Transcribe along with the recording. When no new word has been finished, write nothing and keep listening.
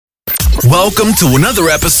Welcome to another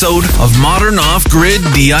episode of Modern Off-Grid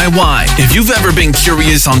DIY. If you've ever been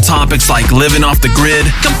curious on topics like living off the grid,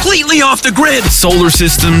 completely off the grid, solar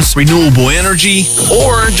systems, renewable energy,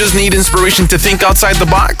 or just need inspiration to think outside the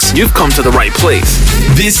box, you've come to the right place.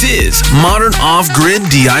 This is Modern Off-Grid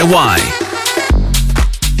DIY.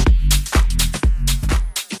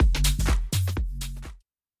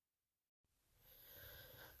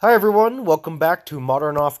 Hi everyone, welcome back to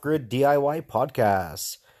Modern Off-Grid DIY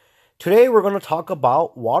Podcast. Today we're going to talk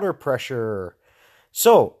about water pressure.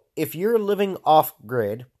 So, if you're living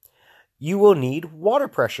off-grid, you will need water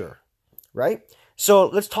pressure, right? So,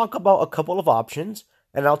 let's talk about a couple of options,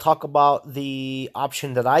 and I'll talk about the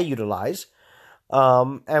option that I utilize,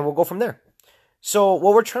 and we'll go from there. So,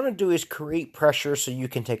 what we're trying to do is create pressure so you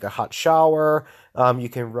can take a hot shower, you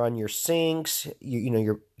can run your sinks,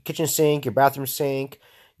 your kitchen sink, your bathroom sink,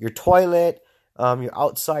 your toilet, your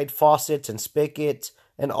outside faucets and spigots,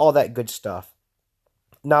 and all that good stuff.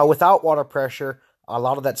 Now, without water pressure, a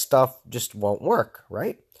lot of that stuff just won't work,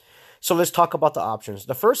 right? So let's talk about the options.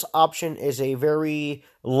 The first option is a very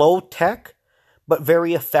low-tech, but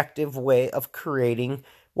very effective way of creating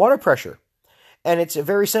water pressure. And it's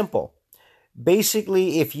very simple.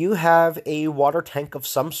 Basically, if you have a water tank of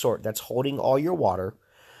some sort that's holding all your water,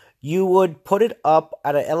 you would put it up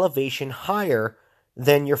at an elevation higher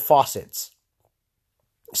than your faucets.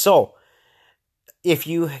 So, if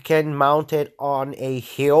you can mount it on a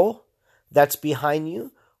hill that's behind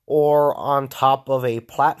you, or on top of a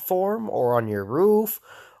platform, or on your roof,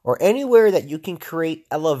 or anywhere that you can create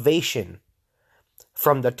elevation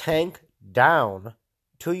from the tank down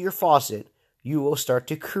to your faucet, you will start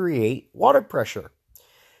to create water pressure.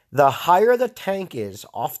 The higher the tank is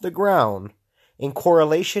off the ground, in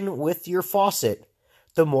correlation with your faucet,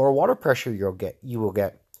 the more water pressure you will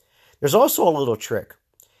get. There's also a little trick.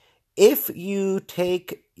 If you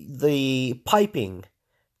take the piping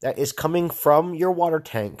that is coming from your water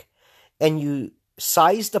tank and you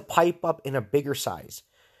size the pipe up in a bigger size.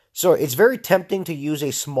 So it's very tempting to use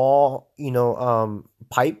a small,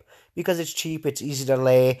 pipe because it's cheap, it's easy to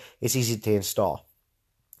lay, it's easy to install.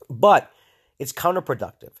 But it's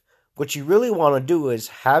counterproductive. What you really want to do is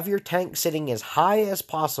have your tank sitting as high as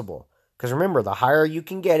possible. Because remember, the higher you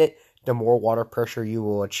can get it, the more water pressure you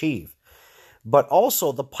will achieve. But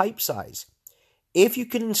also the pipe size. If you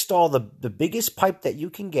can install the biggest pipe that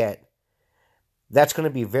you can get, that's going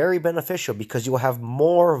to be very beneficial because you'll have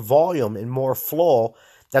more volume and more flow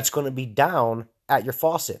that's going to be down at your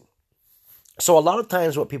faucet. So a lot of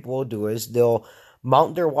times what people will do is they'll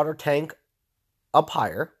mount their water tank up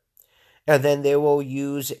higher, and then they will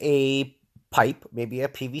use a pipe, maybe a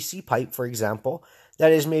PVC pipe, for example,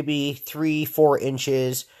 that is maybe 3-4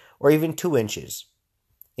 inches or even 2 inches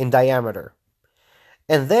in diameter.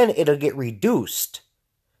 And then it'll get reduced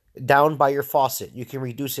down by your faucet. You can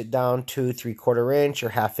reduce it down to 3/4 inch or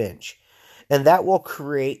 1/2 inch. And that will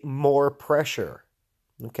create more pressure.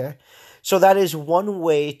 Okay? So that is one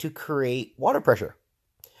way to create water pressure.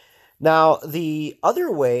 Now, the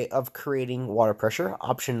other way of creating water pressure,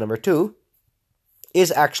 option number 2,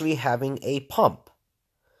 is actually having a pump.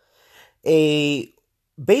 A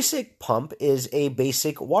basic pump is a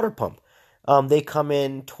basic water pump. They come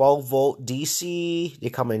in 12 volt DC, they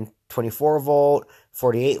come in 24 volt,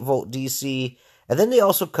 48 volt DC, and then they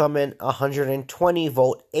also come in 120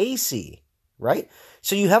 volt AC, right?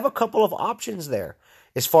 So you have a couple of options there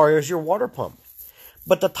as far as your water pump.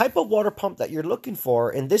 But the type of water pump that you're looking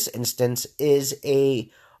for in this instance is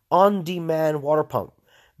a on-demand water pump.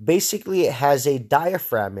 Basically, it has a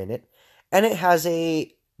diaphragm in it, and it has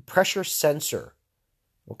a pressure sensor,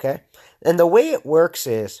 okay? And the way it works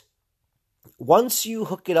is, once you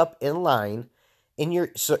hook it up in line in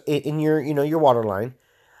your water line,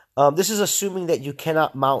 this is assuming that you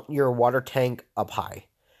cannot mount your water tank up high.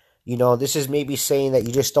 This is maybe saying that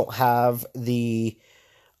you just don't have the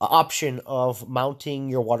option of mounting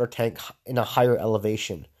your water tank in a higher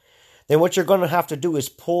elevation. Then what you're going to have to do is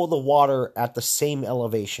pull the water at the same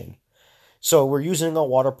elevation. So we're using a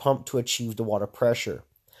water pump to achieve the water pressure.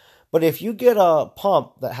 But if you get a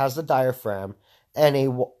pump that has the diaphragm and a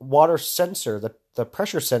water sensor, the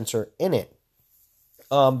pressure sensor in it,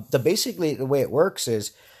 basically the way it works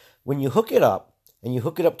is when you hook it up and you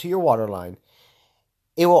hook it up to your water line,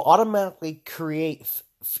 it will automatically create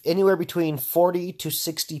anywhere between 40 to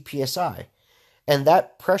 60 psi. And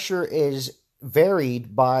that pressure is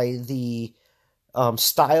varied by the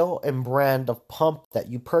style and brand of pump that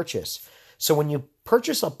you purchase. So when you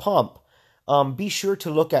purchase a pump, be sure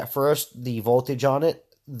to look at first the voltage on it,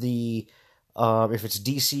 if it's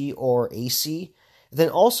DC or AC, Then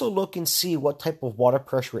also look and see what type of water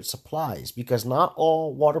pressure it supplies, because not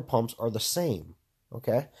all water pumps are the same,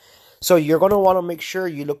 okay? So you're going to want to make sure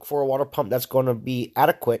you look for a water pump that's going to be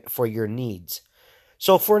adequate for your needs.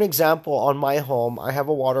 So for an example, on my home, I have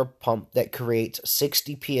a water pump that creates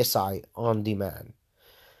 60 psi on demand.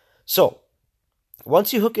 So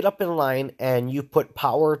once you hook it up in line and you put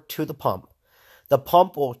power to the pump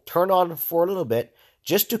will turn on for a little bit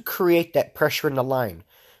just to create that pressure in the line.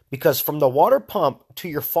 Because from the water pump to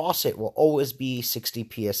your faucet will always be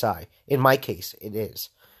 60 psi. In my case, it is.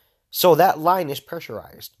 So that line is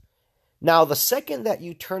pressurized. Now, the second that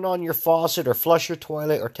you turn on your faucet or flush your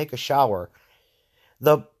toilet or take a shower,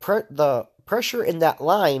 the pressure in that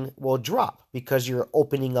line will drop because you're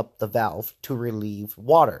opening up the valve to relieve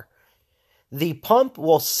water. The pump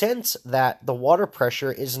will sense that the water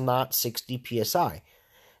pressure is not 60 psi.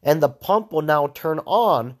 And the pump will now turn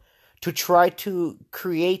on to try to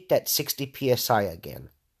create that 60 psi again,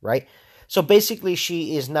 right? So basically,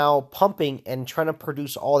 she is now pumping and trying to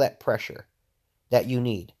produce all that pressure that you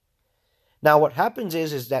need. Now, what happens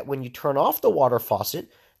is that when you turn off the water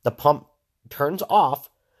faucet, the pump turns off,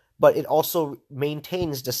 but it also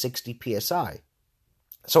maintains the 60 psi.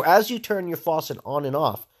 So as you turn your faucet on and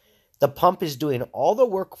off, the pump is doing all the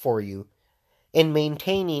work for you in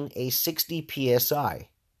maintaining a 60 psi,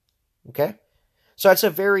 okay? So that's a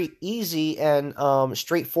very easy and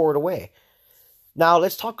straightforward way. Now,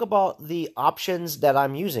 let's talk about the options that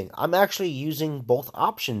I'm using. I'm actually using both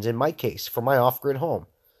options in my case for my off-grid home.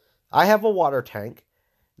 I have a water tank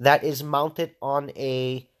that is mounted on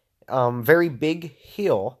a very big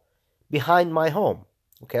hill behind my home,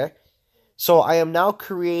 okay? So I am now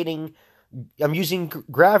I'm using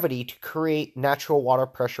gravity to create natural water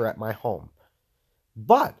pressure at my home.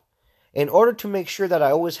 But in order to make sure that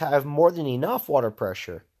I always have more than enough water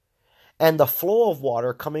pressure and the flow of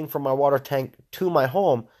water coming from my water tank to my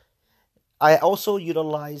home, I also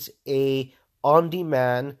utilize a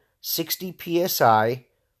on-demand 60 psi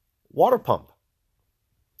water pump.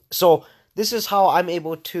 So this is how I'm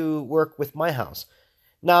able to work with my house.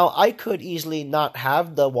 Now, I could easily not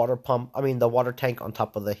have the water tank on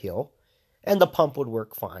top of the hill, and the pump would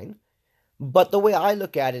work fine. But the way I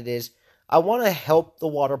look at it is, I want to help the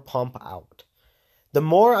water pump out. The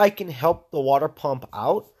more I can help the water pump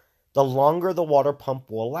out, the longer the water pump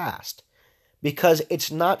will last. Because it's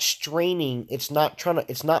not straining, it's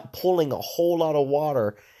not pulling a whole lot of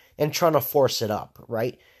water and trying to force it up,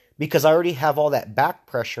 right? Because I already have all that back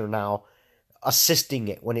pressure now assisting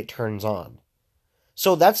it when it turns on.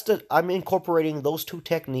 So I'm incorporating those two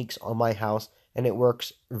techniques on my house, and it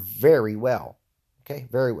works very well. Okay,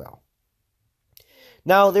 very well.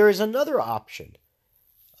 Now, there is another option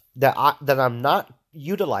that I'm not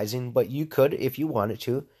utilizing, but you could if you wanted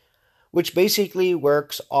to, which basically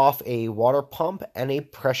works off a water pump and a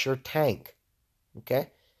pressure tank. Okay?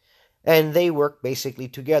 And they work basically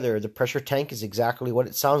together. The pressure tank is exactly what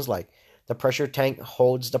it sounds like. The pressure tank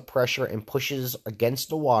holds the pressure and pushes against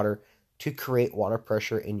the water to create water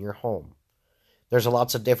pressure in your home. There's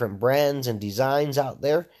lots of different brands and designs out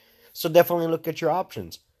there, so definitely look at your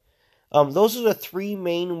options. Those are the three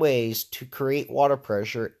main ways to create water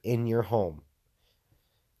pressure in your home.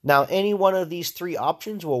 Now, any one of these three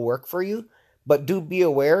options will work for you, but do be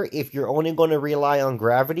aware, if you're only going to rely on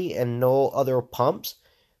gravity and no other pumps,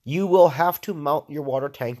 you will have to mount your water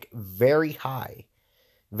tank very high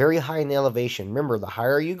in elevation. Remember, the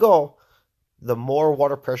higher you go, the more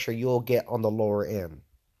water pressure you'll get on the lower end.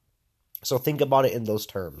 So think about it in those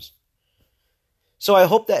terms. So I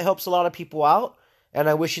hope that helps a lot of people out, and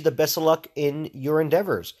I wish you the best of luck in your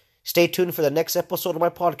endeavors. Stay tuned for the next episode of my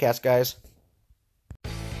podcast, guys.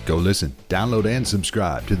 Go listen, download, and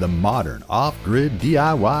subscribe to the Modern Off-Grid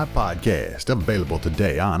DIY Podcast, available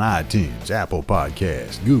today on iTunes, Apple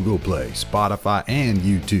Podcasts, Google Play, Spotify, and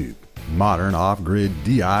YouTube. Modern Off-Grid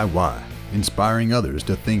DIY, inspiring others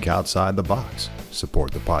to think outside the box.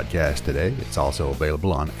 Support the podcast today. It's also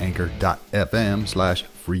available on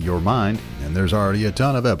anchor.fm/freeyourmind, and there's already a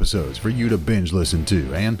ton of episodes for you to binge listen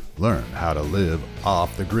to and learn how to live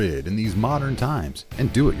off the grid in these modern times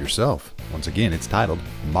and do it yourself. Once again, it's titled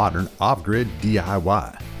Modern Off-Grid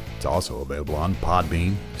DIY. It's also available on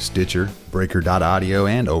Podbean, Stitcher, Breaker.audio,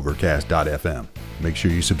 and Overcast.fm. Make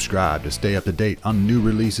sure you subscribe to stay up to date on new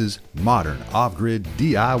releases. Modern Off-Grid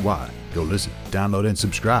DIY. Go listen, download, and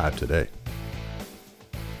subscribe today.